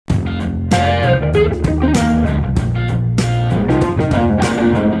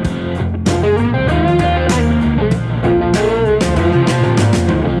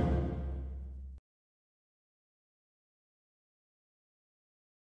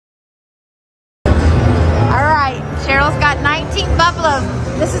Cheryl's got 19 buffaloes.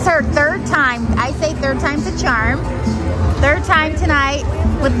 This is her third time. I say third time's a charm. Third time tonight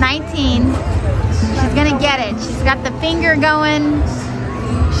with 19. She's gonna get it. She's got the finger going.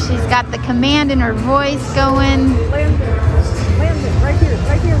 She's got the command in her voice going. Land it. Right here,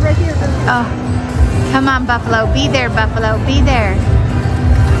 right here, right here. Oh, come on, Buffalo. Be there, Buffalo. Be there.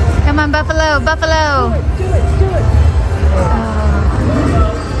 Come on, Buffalo. Buffalo. Do it. Oh.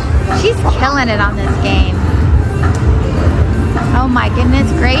 She's killing it on this game. Oh my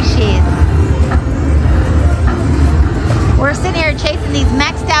goodness gracious. We're sitting here chasing these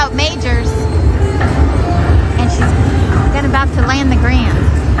maxed out majors. And she's about to land the grand.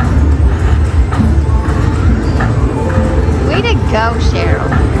 Way to go, Cheryl.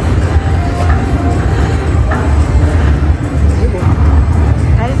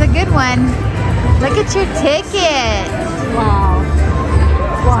 That is a good one. Look at your ticket. Wow.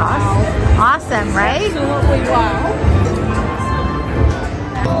 Awesome, right? Absolutely wow.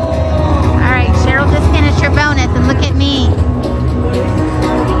 Alright, Cheryl just finished her bonus and look at me.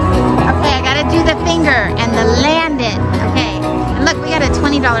 Okay, I gotta do the finger and the land it. Okay, and look, we got a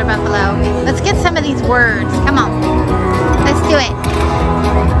 $20 buffalo. Let's get some of these words. Come on. Let's do it.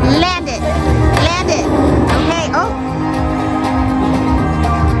 Land it. Land it. Okay, oh.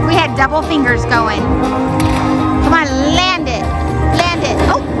 We had double fingers going. Come on, land it. Land it.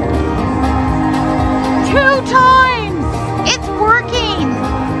 Oh. 2 times. It's working.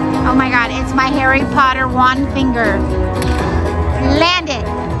 Oh my God, it's my Harry Potter wand finger. Land it.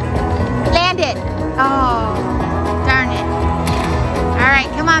 Land it. Oh, darn it. All right,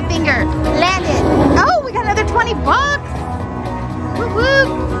 come on, finger. Land it. Oh, we got another 20 bucks. Whoop, whoop.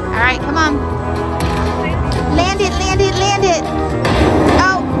 All right, come on. Land it, land it, land it.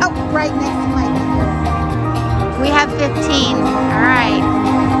 Oh, right next to my finger. We have 15. All right.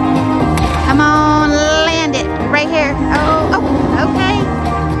 Come on, land it. Right here. Oh, okay.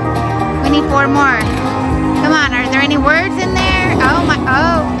 We need 4 more. Come on, are there any words in there? Oh.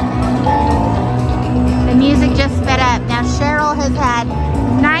 The music just sped up. Now Cheryl has had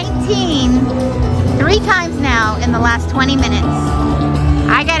 19 3 times now in the last 20 minutes.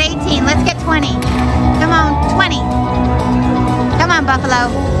 I got 18. Let's get 20. Come on, 20. Come on,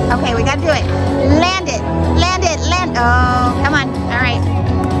 Buffalo. Okay, we gotta do it. Land it. Land it. Land. Oh, come on. All right.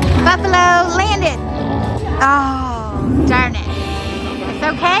 Buffalo, land it. Oh, darn it. It's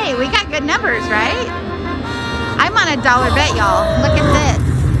okay. We got good numbers, right? I'm on a $1 bet, y'all. Look at this.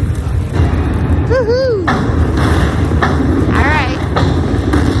 Woohoo! Alright.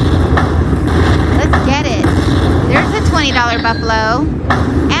 Let's get it. There's a $20 buffalo.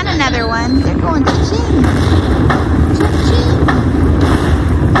 And another one. They're going cha-ching. Cha-ching.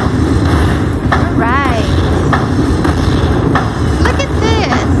 Alright. Look at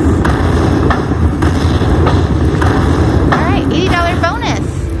this. Alright, $80 bonus.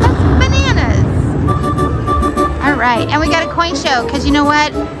 That's bananas. Alright, and we got a coin show, because you know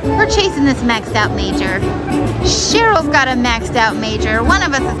what? We're chasing this maxed out major. Cheryl's got a maxed out major. One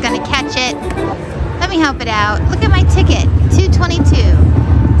of us is going to catch it. Let me help it out. Look at my ticket, $222.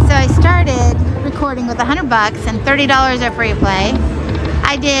 So I started recording with $100 and $30 of free play.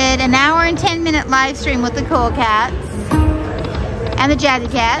 I did an hour and 10-minute live stream with the Cool Cats and the Jazzy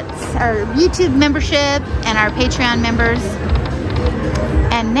Cats, our YouTube membership and our Patreon members.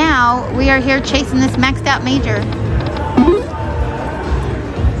 And now we are here chasing this maxed out major.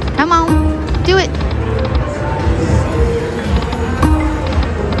 Come on, do it.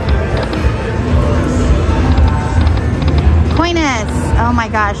 Coinus. Oh my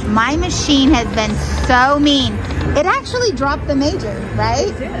gosh, my machine has been so mean. It actually dropped the major, right?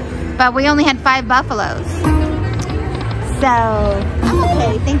 It did. But we only had 5 buffaloes. So, I'm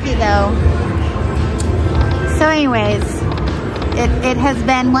okay, thank you though. So anyways, it has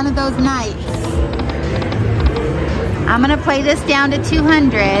been one of those nights. I'm gonna play this down to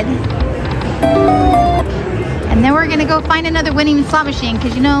 200. And then we're gonna go find another winning slot machine,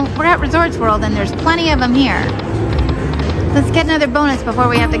 because you know, we're at Resorts World and there's plenty of them here. Let's get another bonus before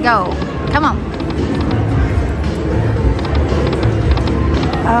we have to go. Come on.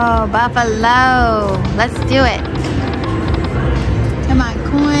 Oh, buffalo. Let's do it. Come on,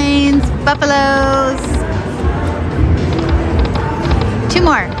 coins, buffaloes. 2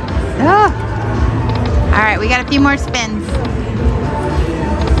 more. Oh. All right, we got a few more spins.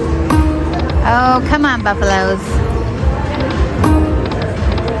 Oh, come on, buffaloes.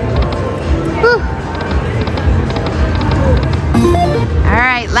 Whew.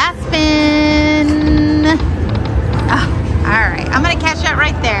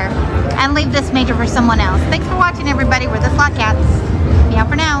 Meow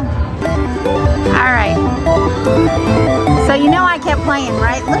for now. All right. So you know I kept playing,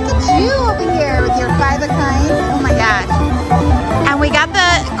 right? Look at you over here with your 5 of kinds. Oh my gosh. And we got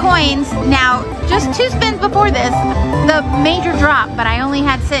the coins. Now, just 2 spins before this, the major dropped, but I only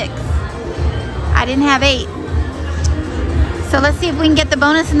had 6. I didn't have 8. So let's see if we can get the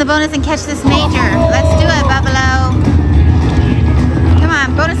bonus and catch this major. Let's do it, Buffalo. Come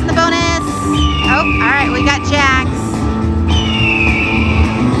on, bonus and the bonus. Oh, all right, we got jacks.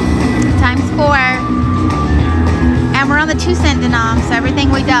 Times 4. And we're on the 2-cent denom, so everything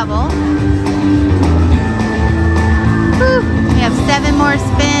we double. Whew. We have 7 more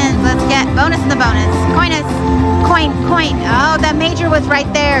spins. Let's get bonus and the bonus. Coin. Oh, that major was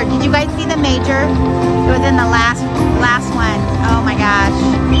right there. Did you guys see the major? It was in the last one. Oh my gosh.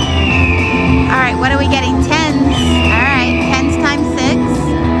 All right, what are we getting? 10s. All right, 10s times 6.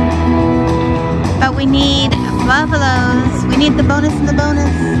 But we need buffaloes. We need the bonus and the bonus.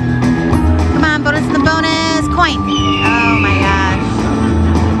 Come on, bonus and the bonus. Coin. Oh my gosh.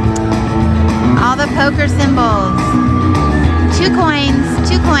 All the poker symbols. 2 coins.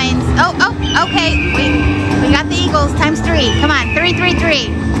 Oh, okay. We got the eagles times 3. Come on, 3.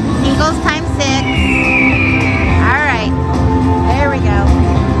 Eagles times 6. All right, there we go.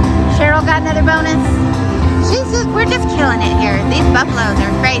 Cheryl got another bonus. We're just killing it here. These buffaloes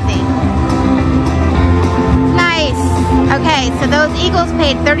are crazy. Nice. Okay, so those eagles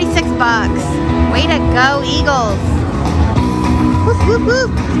paid 36 bucks. Way to go, eagles. Whoop, whoop,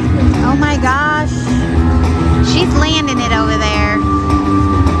 whoop. Oh my gosh. She's landing it over there.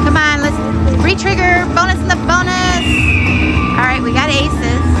 Come on, let's re-trigger. Bonus and the bonus. All right, we got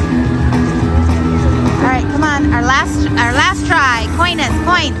aces. All right, come on, our last try. Coin.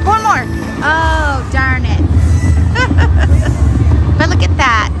 4 more. Oh, darn it. But look at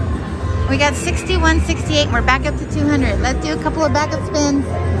that. We got 61, 68, and we're back up to 200. Let's do a couple of backup spins.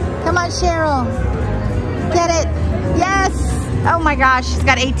 Come on, Cheryl. Get it. Yes. Oh my gosh, she's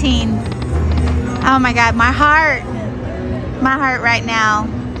got 18. Oh my God, my heart right now.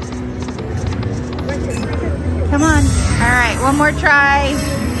 Come on. All right, one more try.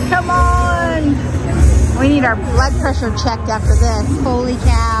 Come on. We need our blood pressure checked after this. Holy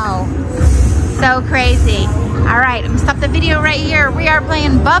cow. So crazy. All right, I'm gonna stop the video right here. We are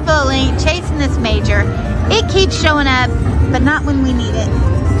playing Buffalo Link, chasing this major. It keeps showing up, but not when we need it.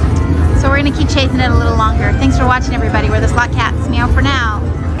 So we're gonna keep chasing it a little longer. Thanks for watching, everybody. We're the Slot Cats. Meow for now.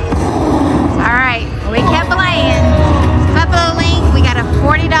 All right, we kept playing. Buffalo Link, we got a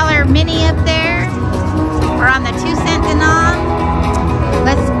 $40 mini up there. We're on the 2-cent denom.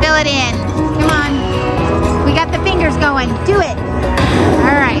 Let's fill it in. Come on. We got the fingers going. Do it.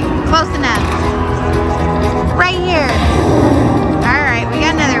 All right, close enough. Right here. All right, we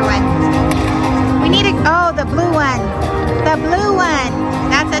got another one. We need the blue one. The blue one.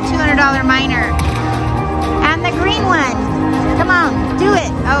 That's a $200 minor. And the green one. Come on, do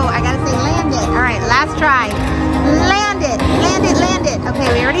it. Oh, I gotta say land it. All right, last try. Land it. Okay,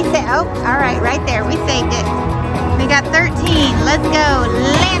 we already said, oh, all right, right there. We saved it. We got 13. Let's go.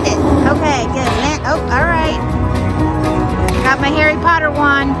 Land it. Okay, good. Oh, all right. Got my Harry Potter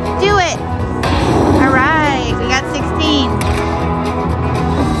wand. Do it. All right, we got 16.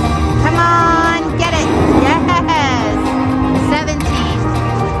 Come on, get it. Yes. 17.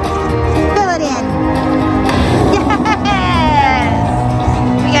 Fill it in. Yes.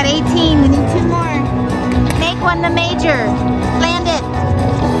 We got 18. We need 2 more. Make one the major. Land it.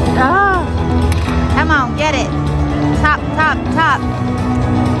 Oh. Come on, get it. Top.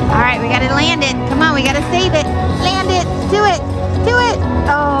 All right, we gotta land it. Come on, we gotta save it. Land it. Do it.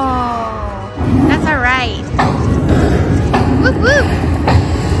 Oh, that's all right. Whoop, whoop.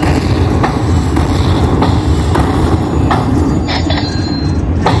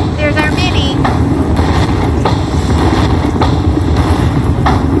 There's our mini.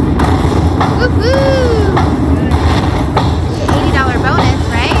 Whoop, whoop. $80 bonus,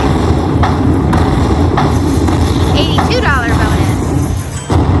 right? $82 bonus.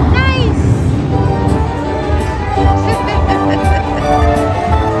 Nice.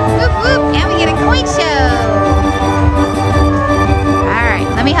 Whoop, whoop. And we get a coin show. All right,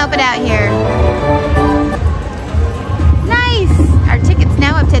 let me help it out here. Nice. Our ticket's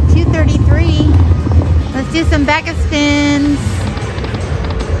now up to 233. Let's do some backup spins.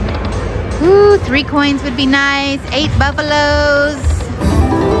 Ooh, 3 coins would be nice. 8 buffaloes.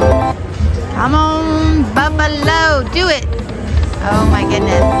 Come on, buffalo, do it. Oh my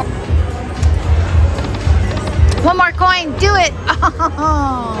goodness. One more coin, do it.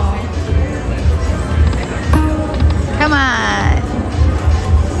 Oh. Come on.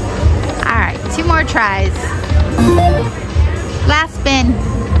 All right, 2 more tries. Last spin.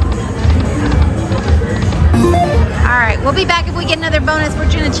 Alright, we'll be back if we get another bonus. We're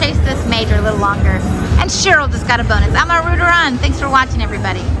going to chase this major a little longer. And Cheryl just got a bonus. I'm going to root her on. Thanks for watching,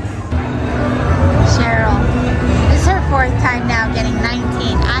 everybody. Cheryl. This is her 4th time now getting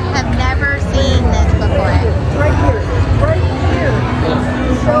 19. I have never seen this before. Right here. Right here.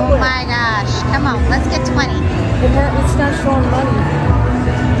 Oh my gosh. Come on, let's get 20. It's not showing money.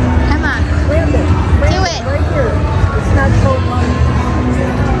 Come on. Brandon, Do it. Right here. It's not showing money.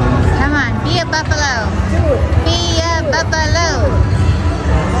 Come on, be a buffalo. Do it. Be a buffalo.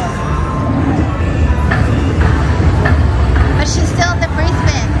 But she's still at the free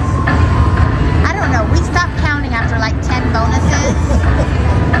spins. I don't know. We stopped counting after like 10 bonuses.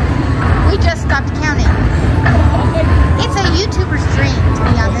 We just stopped counting. It's a YouTuber's dream to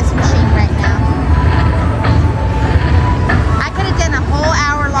be on this machine right now. I could have done a whole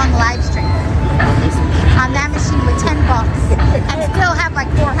hour-long live stream on that machine with 10 bucks and still have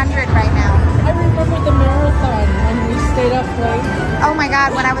like 400 right now. I remember the marathon when we stayed up late. Oh my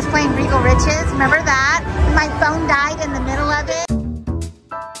God, when I was playing Regal Riches, remember that? My phone died in the